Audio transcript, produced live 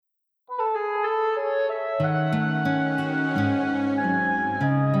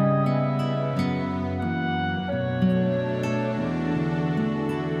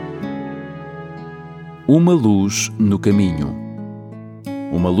Uma Luz no Caminho.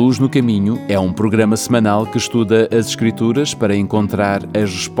 Uma Luz no Caminho é um programa semanal que estuda as Escrituras para encontrar as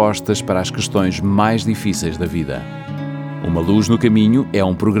respostas para as questões mais difíceis da vida. Uma Luz no Caminho é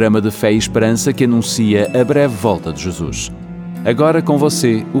um programa de fé e esperança que anuncia a breve volta de Jesus. Agora com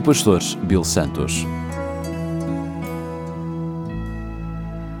você, o pastor Bill Santos.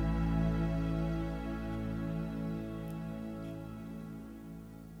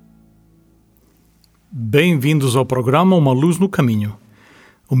 Bem-vindos ao programa Uma Luz no Caminho.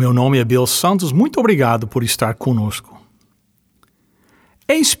 O meu nome é Bill Santos, muito obrigado por estar conosco.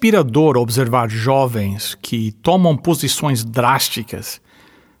 É inspirador observar jovens que tomam posições drásticas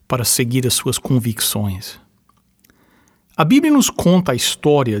para seguir as suas convicções. A Bíblia nos conta a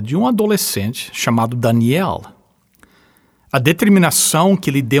história de um adolescente chamado Daniel. A determinação que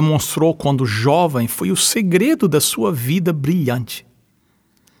ele demonstrou quando jovem foi o segredo da sua vida brilhante.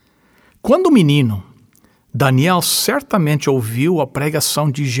 Quando menino, Daniel certamente ouviu a pregação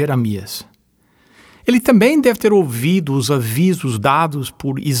de Jeremias. Ele também deve ter ouvido os avisos dados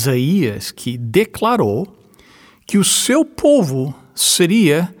por Isaías, que declarou que o seu povo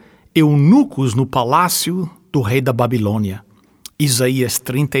seria eunucos no palácio do rei da Babilônia. Isaías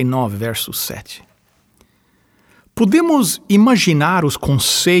 39, verso 7. Podemos imaginar os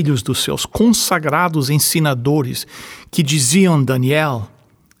conselhos dos seus consagrados ensinadores que diziam: Daniel,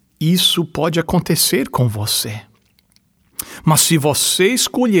 isso pode acontecer com você. Mas se você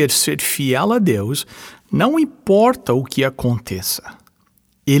escolher ser fiel a Deus, não importa o que aconteça,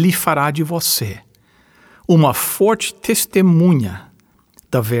 Ele fará de você uma forte testemunha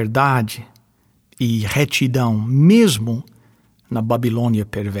da verdade e retidão, mesmo na Babilônia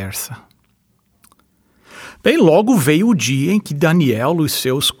perversa. Bem, logo veio o dia em que Daniel e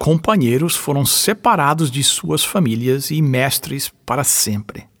seus companheiros foram separados de suas famílias e mestres para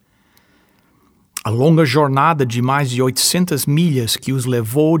sempre. A longa jornada de mais de 800 milhas que os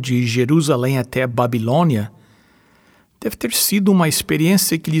levou de Jerusalém até a Babilônia deve ter sido uma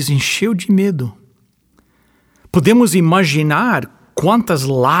experiência que lhes encheu de medo. Podemos imaginar quantas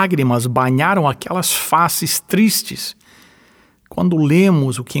lágrimas banharam aquelas faces tristes quando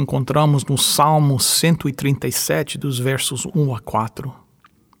lemos o que encontramos no Salmo 137, dos versos 1 a 4.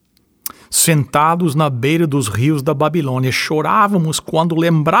 Sentados na beira dos rios da Babilônia, chorávamos quando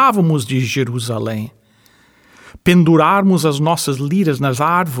lembrávamos de Jerusalém. Pendurarmos as nossas liras nas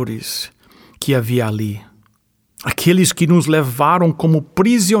árvores que havia ali. Aqueles que nos levaram como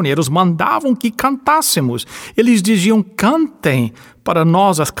prisioneiros mandavam que cantássemos. Eles diziam: cantem para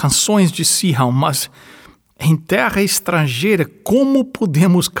nós as canções de Sião, mas em terra estrangeira, como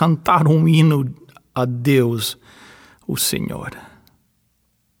podemos cantar um hino a Deus, o Senhor?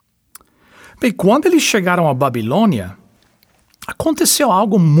 Bem, quando eles chegaram à Babilônia, aconteceu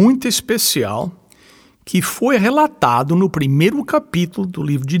algo muito especial que foi relatado no primeiro capítulo do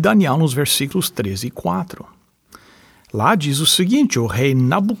livro de Daniel, nos versículos 13 e 4. Lá diz o seguinte: o rei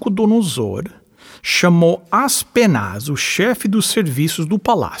Nabucodonosor chamou Aspenaz, o chefe dos serviços do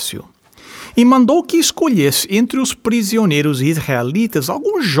palácio, e mandou que escolhesse entre os prisioneiros israelitas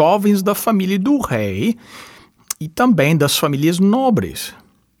alguns jovens da família do rei e também das famílias nobres.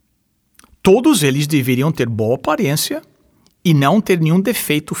 Todos eles deveriam ter boa aparência e não ter nenhum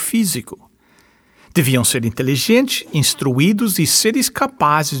defeito físico. Deviam ser inteligentes, instruídos e seres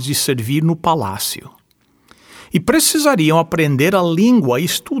capazes de servir no palácio. E precisariam aprender a língua e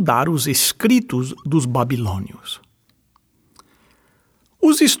estudar os escritos dos babilônios.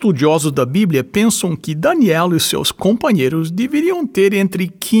 Os estudiosos da Bíblia pensam que Daniel e seus companheiros deveriam ter entre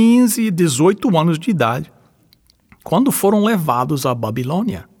 15 e 18 anos de idade quando foram levados à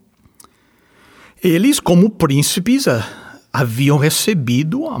Babilônia. Eles, como príncipes, haviam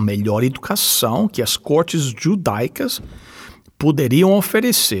recebido a melhor educação que as cortes judaicas poderiam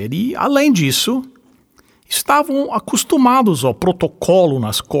oferecer e, além disso, estavam acostumados ao protocolo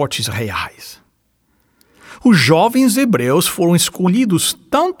nas cortes reais. Os jovens hebreus foram escolhidos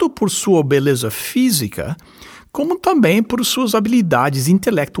tanto por sua beleza física, como também por suas habilidades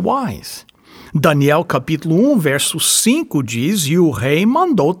intelectuais. Daniel capítulo 1, verso 5 diz: e o rei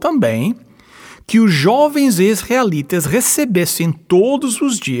mandou também que os jovens israelitas recebessem todos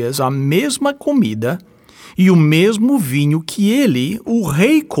os dias a mesma comida e o mesmo vinho que ele, o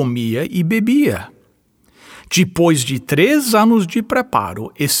rei, comia e bebia. Depois de 3 anos de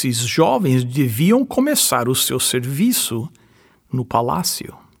preparo, esses jovens deviam começar o seu serviço no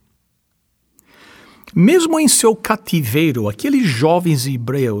palácio. Mesmo em seu cativeiro, aqueles jovens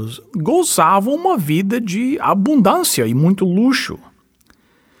hebreus gozavam uma vida de abundância e muito luxo.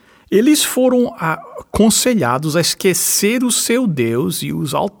 Eles foram aconselhados a esquecer o seu Deus e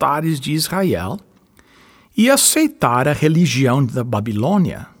os altares de Israel e aceitar a religião da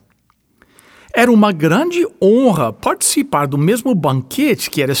Babilônia. Era uma grande honra participar do mesmo banquete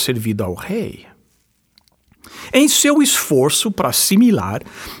que era servido ao rei. Em seu esforço para assimilar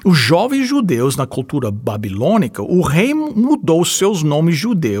os jovens judeus na cultura babilônica, o rei mudou seus nomes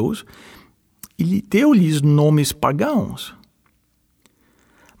judeus e deu-lhes nomes pagãos.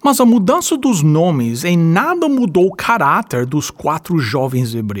 Mas a mudança dos nomes em nada mudou o caráter dos 4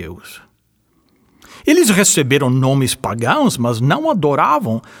 jovens hebreus. Eles receberam nomes pagãos, mas não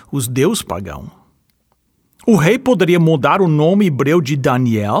adoravam os deuses pagãos. O rei poderia mudar o nome hebreu de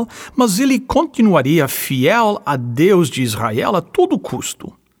Daniel, mas ele continuaria fiel a Deus de Israel a todo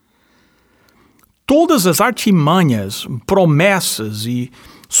custo. Todas as artimanhas, promessas e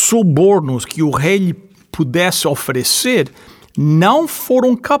subornos que o rei lhe pudesse oferecer não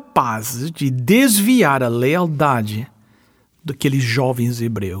foram capazes de desviar a lealdade daqueles jovens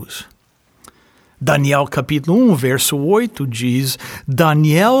hebreus. Daniel capítulo 1, verso 8 diz: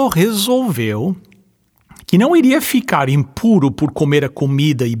 Daniel resolveu que não iria ficar impuro por comer a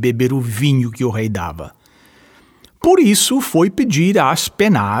comida e beber o vinho que o rei dava. Por isso foi pedir a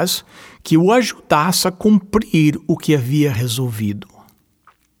Aspenaz que o ajudasse a cumprir o que havia resolvido.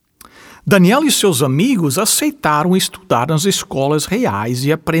 Daniel e seus amigos aceitaram estudar nas escolas reais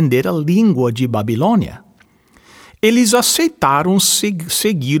e aprender a língua de Babilônia. Eles aceitaram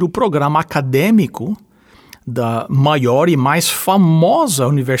seguir o programa acadêmico da maior e mais famosa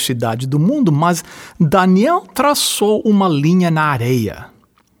universidade do mundo, mas Daniel traçou uma linha na areia.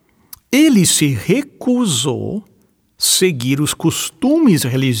 Ele se recusou a seguir os costumes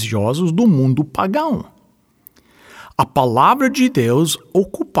religiosos do mundo pagão. A palavra de Deus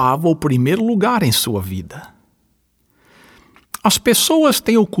ocupava o primeiro lugar em sua vida. As pessoas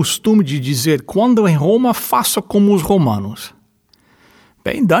têm o costume de dizer: quando em Roma, faça como os romanos.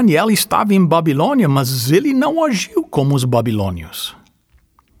 Bem, Daniel estava em Babilônia, mas ele não agiu como os babilônios.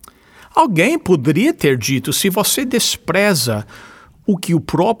 Alguém poderia ter dito: se você despreza o que o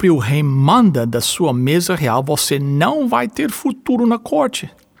próprio rei manda da sua mesa real, você não vai ter futuro na corte.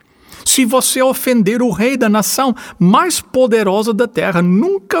 Se você ofender o rei da nação mais poderosa da terra,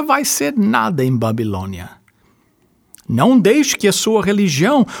 nunca vai ser nada em Babilônia. Não deixe que a sua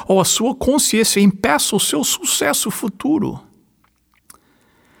religião ou a sua consciência impeça o seu sucesso futuro.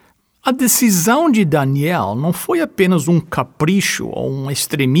 A decisão de Daniel não foi apenas um capricho ou um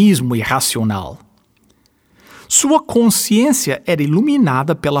extremismo irracional. Sua consciência era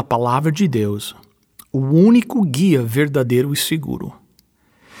iluminada pela palavra de Deus, o único guia verdadeiro e seguro.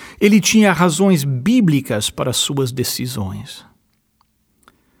 Ele tinha razões bíblicas para suas decisões.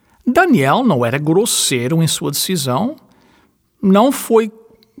 Daniel não era grosseiro em sua decisão, não foi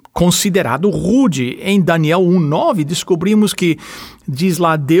considerado rude. Em Daniel 1:9 descobrimos que, diz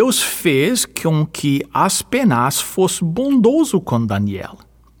lá, Deus fez com que Aspenaz fosse bondoso com Daniel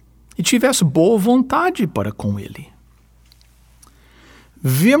e tivesse boa vontade para com ele.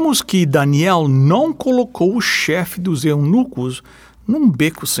 Vemos que Daniel não colocou o chefe dos eunucos num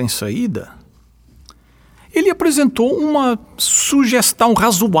beco sem saída. Ele apresentou uma sugestão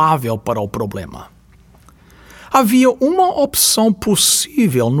razoável para o problema. Havia uma opção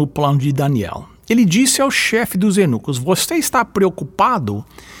possível no plano de Daniel. Ele disse ao chefe dos eunucos: você está preocupado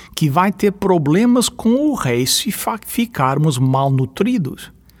que vai ter problemas com o rei se ficarmos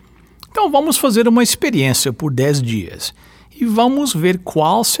malnutridos? Então vamos fazer uma experiência por 10 dias e vamos ver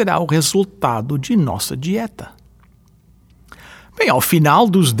qual será o resultado de nossa dieta. Bem, ao final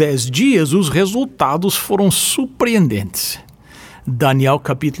dos 10 dias, os resultados foram surpreendentes. Daniel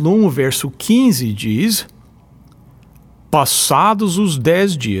capítulo 1, verso 15 diz: passados os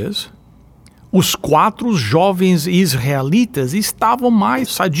 10 dias, os 4 jovens israelitas estavam mais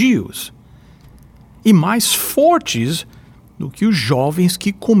sadios e mais fortes do que os jovens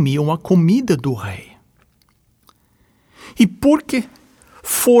que comiam a comida do rei. E por que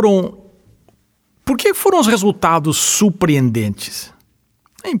foram os resultados surpreendentes?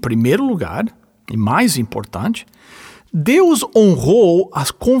 Em primeiro lugar, e mais importante, Deus honrou as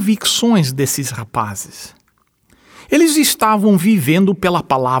convicções desses rapazes. Eles estavam vivendo pela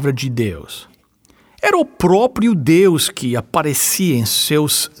palavra de Deus. Era o próprio Deus que aparecia em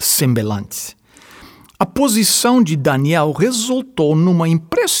seus semblantes. A posição de Daniel resultou numa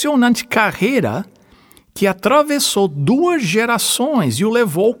impressionante carreira que atravessou 2 gerações e o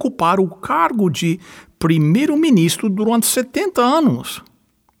levou a ocupar o cargo de primeiro-ministro durante 70 anos.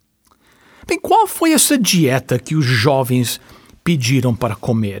 Bem, qual foi essa dieta que os jovens pediram para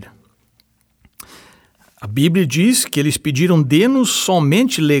comer? A Bíblia diz que eles pediram: dê-nos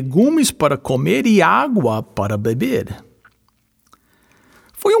somente legumes para comer e água para beber.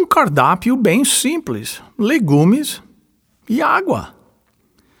 Foi um cardápio bem simples: legumes e água.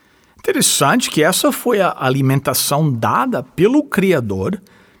 Interessante que essa foi a alimentação dada pelo Criador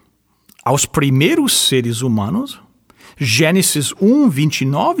aos primeiros seres humanos. Gênesis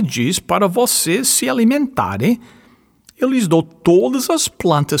 1:29 diz: para vocês se alimentarem, eu lhes dou todas as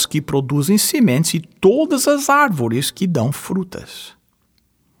plantas que produzem sementes e todas as árvores que dão frutas.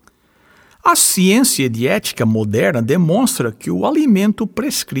 A ciência de ética moderna demonstra que o alimento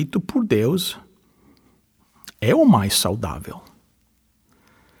prescrito por Deus é o mais saudável.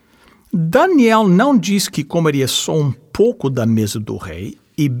 Daniel não diz que comeria só um pouco da mesa do rei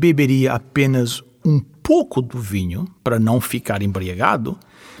e beberia apenas um pouco do vinho para não ficar embriagado.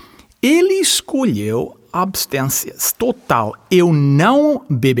 Ele escolheu abstinência total. Eu não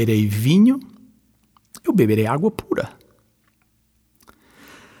beberei vinho, eu beberei água pura.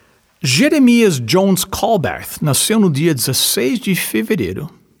 Jeremias Jones Colbert nasceu no dia 16 de fevereiro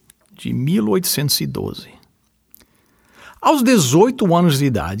de 1812. Aos 18 anos de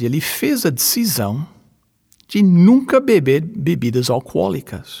idade, ele fez a decisão de nunca beber bebidas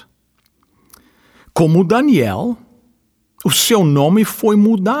alcoólicas. Como Daniel, o seu nome foi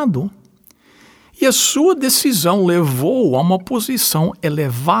mudado e a sua decisão levou a uma posição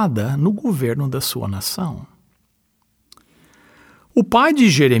elevada no governo da sua nação. O pai de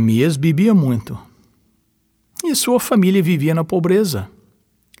Jeremias bebia muito e sua família vivia na pobreza.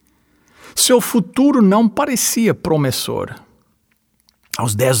 Seu futuro não parecia promissor.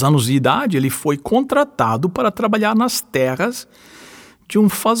 Aos 10 anos de idade, ele foi contratado para trabalhar nas terras de um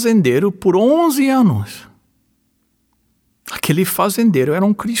fazendeiro por 11 anos. Aquele fazendeiro era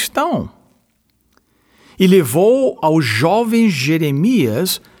um cristão e levou ao jovem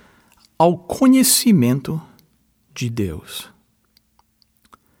Jeremias ao conhecimento de Deus.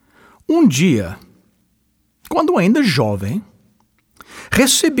 Um dia, quando ainda jovem,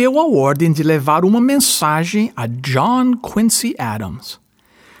 recebeu a ordem de levar uma mensagem a John Quincy Adams,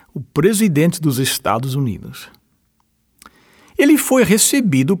 o presidente dos Estados Unidos. Ele foi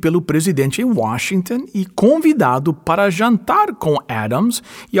recebido pelo presidente em Washington e convidado para jantar com Adams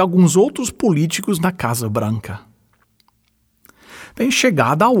e alguns outros políticos na Casa Branca. Bem,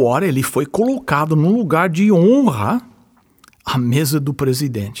 chegada a hora, ele foi colocado num lugar de honra à mesa do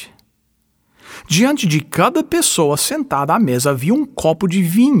presidente. Diante de cada pessoa sentada à mesa havia um copo de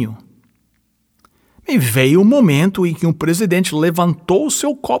vinho. E veio o momento em que o presidente levantou o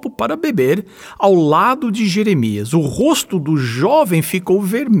seu copo para beber ao lado de Jeremias. O rosto do jovem ficou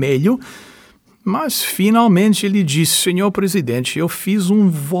vermelho, mas finalmente ele disse: Senhor presidente, eu fiz um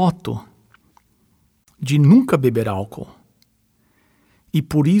voto de nunca beber álcool e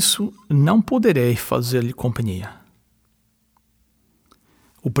por isso não poderei fazer-lhe companhia.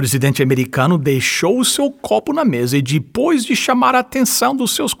 O presidente americano deixou o seu copo na mesa e, depois de chamar a atenção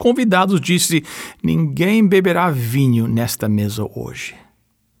dos seus convidados, disse: ninguém beberá vinho nesta mesa hoje.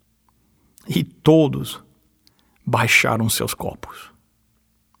 E todos baixaram seus copos.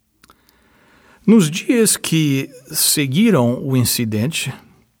 Nos dias que seguiram o incidente,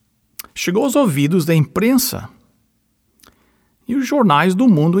 chegou aos ouvidos da imprensa e os jornais do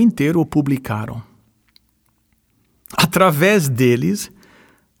mundo inteiro o publicaram. Através deles,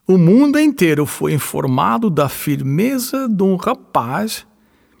 o mundo inteiro foi informado da firmeza de um rapaz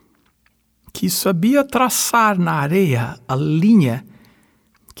que sabia traçar na areia a linha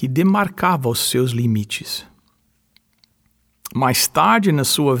que demarcava os seus limites. Mais tarde na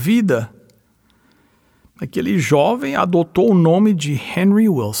sua vida, aquele jovem adotou o nome de Henry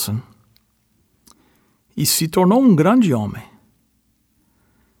Wilson e se tornou um grande homem,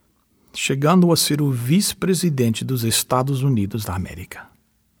 chegando a ser o vice-presidente dos Estados Unidos da América.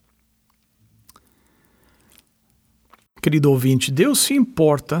 Querido ouvinte, Deus se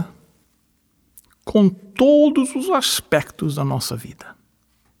importa com todos os aspectos da nossa vida.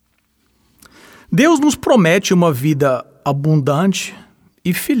 Deus nos promete uma vida abundante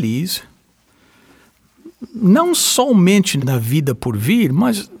e feliz, não somente na vida por vir,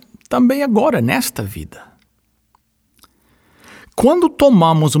 mas também agora, nesta vida. Quando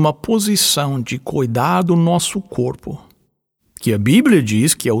tomamos uma posição de cuidar do nosso corpo, que a Bíblia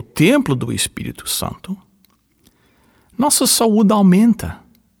diz que é o templo do Espírito Santo, nossa saúde aumenta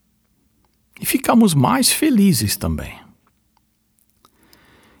e ficamos mais felizes também.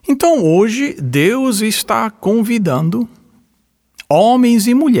 Então hoje Deus está convidando homens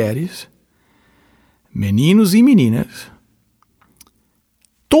e mulheres, meninos e meninas,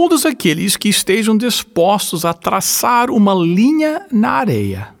 todos aqueles que estejam dispostos a traçar uma linha na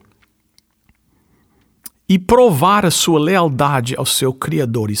areia e provar a sua lealdade ao seu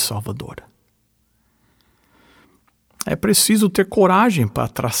Criador e Salvador. É preciso ter coragem para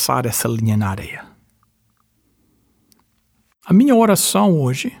traçar essa linha na areia. A minha oração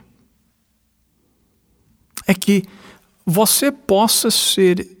hoje é que você possa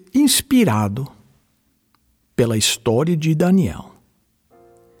ser inspirado pela história de Daniel.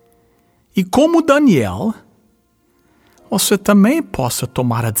 E como Daniel, você também possa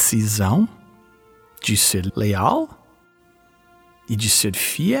tomar a decisão de ser leal e de ser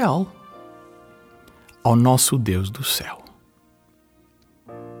fiel ao nosso Deus do céu.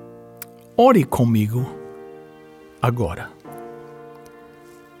 Ore comigo agora.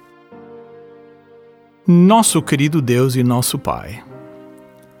 Nosso querido Deus e nosso Pai,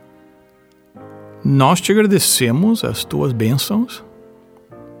 nós te agradecemos as tuas bênçãos,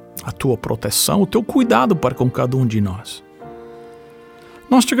 a tua proteção, o teu cuidado para com cada um de nós.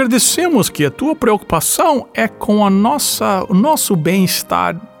 Nós te agradecemos que a tua preocupação é com o nosso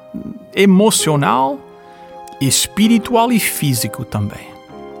bem-estar emocional, espiritual e físico também.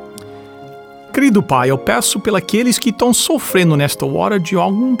 Querido Pai, eu peço pelos que estão sofrendo nesta hora de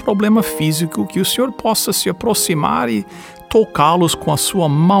algum problema físico, que o Senhor possa se aproximar e tocá-los com a sua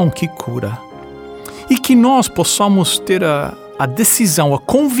mão que cura. E que nós possamos ter a decisão, a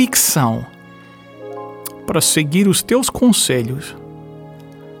convicção para seguir os teus conselhos,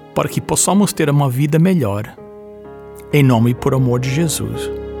 para que possamos ter uma vida melhor. Em nome e por amor de Jesus.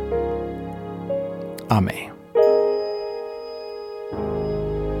 Amém.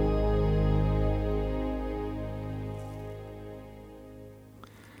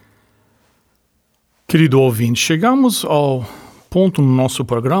 Querido ouvinte, chegamos ao ponto no nosso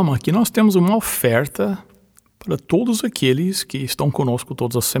programa que nós temos uma oferta para todos aqueles que estão conosco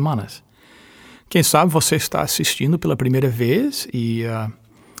todas as semanas. Quem sabe você está assistindo pela primeira vez e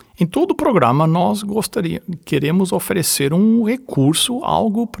em todo o programa nós queremos oferecer um recurso,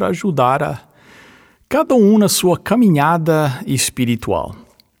 algo para ajudar a cada um na sua caminhada espiritual.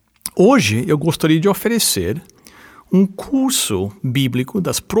 Hoje eu gostaria de oferecer um curso bíblico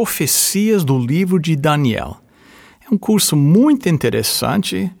das profecias do livro de Daniel. É um curso muito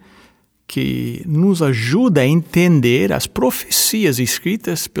interessante que nos ajuda a entender as profecias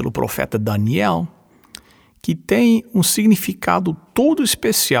escritas pelo profeta Daniel, que tem um significado todo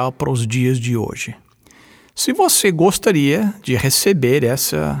especial para os dias de hoje. Se você gostaria de receber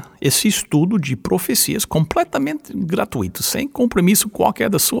esse estudo de profecias completamente gratuito, sem compromisso qualquer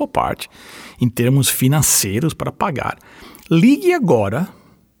da sua parte, em termos financeiros para pagar, ligue agora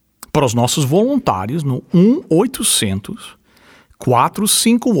para os nossos voluntários no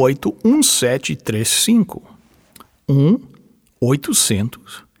 1-800-458-1735.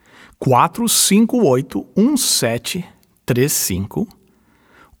 1-800-458-1735.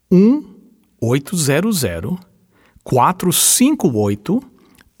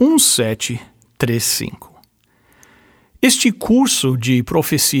 1-800-458-1735. Este curso de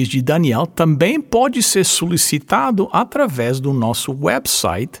profecias de Daniel também pode ser solicitado através do nosso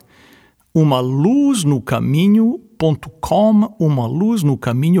website, umaluznocaminho.com,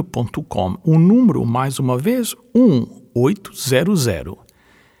 umaluznocaminho.com. O número, mais uma vez,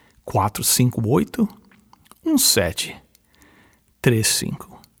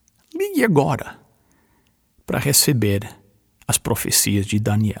 1-800-458-1735. Ligue agora para receber as profecias de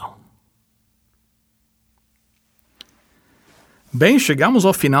Daniel. Bem, chegamos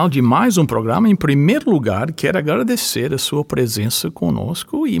ao final de mais um programa. Em primeiro lugar, quero agradecer a sua presença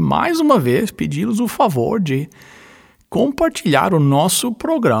conosco e, mais uma vez, pedir-lhes o favor de compartilhar o nosso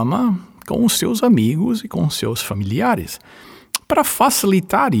programa com os seus amigos e com os seus familiares. Para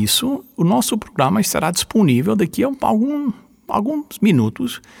facilitar isso, o nosso programa estará disponível daqui a alguns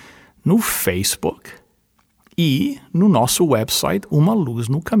minutos no Facebook e no nosso website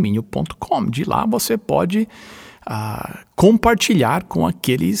umaluznocaminho.com. De lá você pode compartilhar com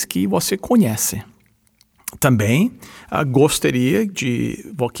aqueles que você conhece. Também gostaria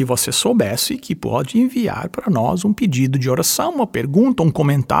de que você soubesse que pode enviar para nós um pedido de oração, uma pergunta, um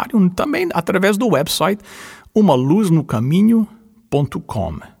comentário, também através do website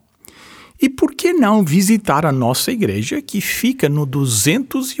umaluznocaminho.com. E por que não visitar a nossa igreja, que fica no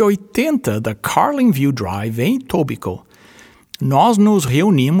 280 da Carling View Drive, em Etobicoke? Nós nos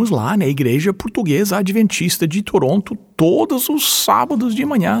reunimos lá na Igreja Portuguesa Adventista de Toronto todos os sábados de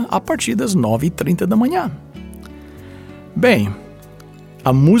manhã, a partir das 9h30 da manhã. Bem,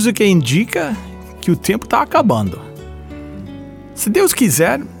 a música indica que o tempo está acabando. Se Deus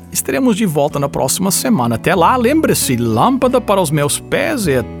quiser, estaremos de volta na próxima semana. Até lá, lembre-se, lâmpada para os meus pés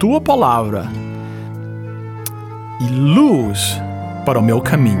é a tua palavra e luz para o meu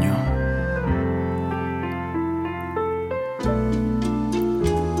caminho.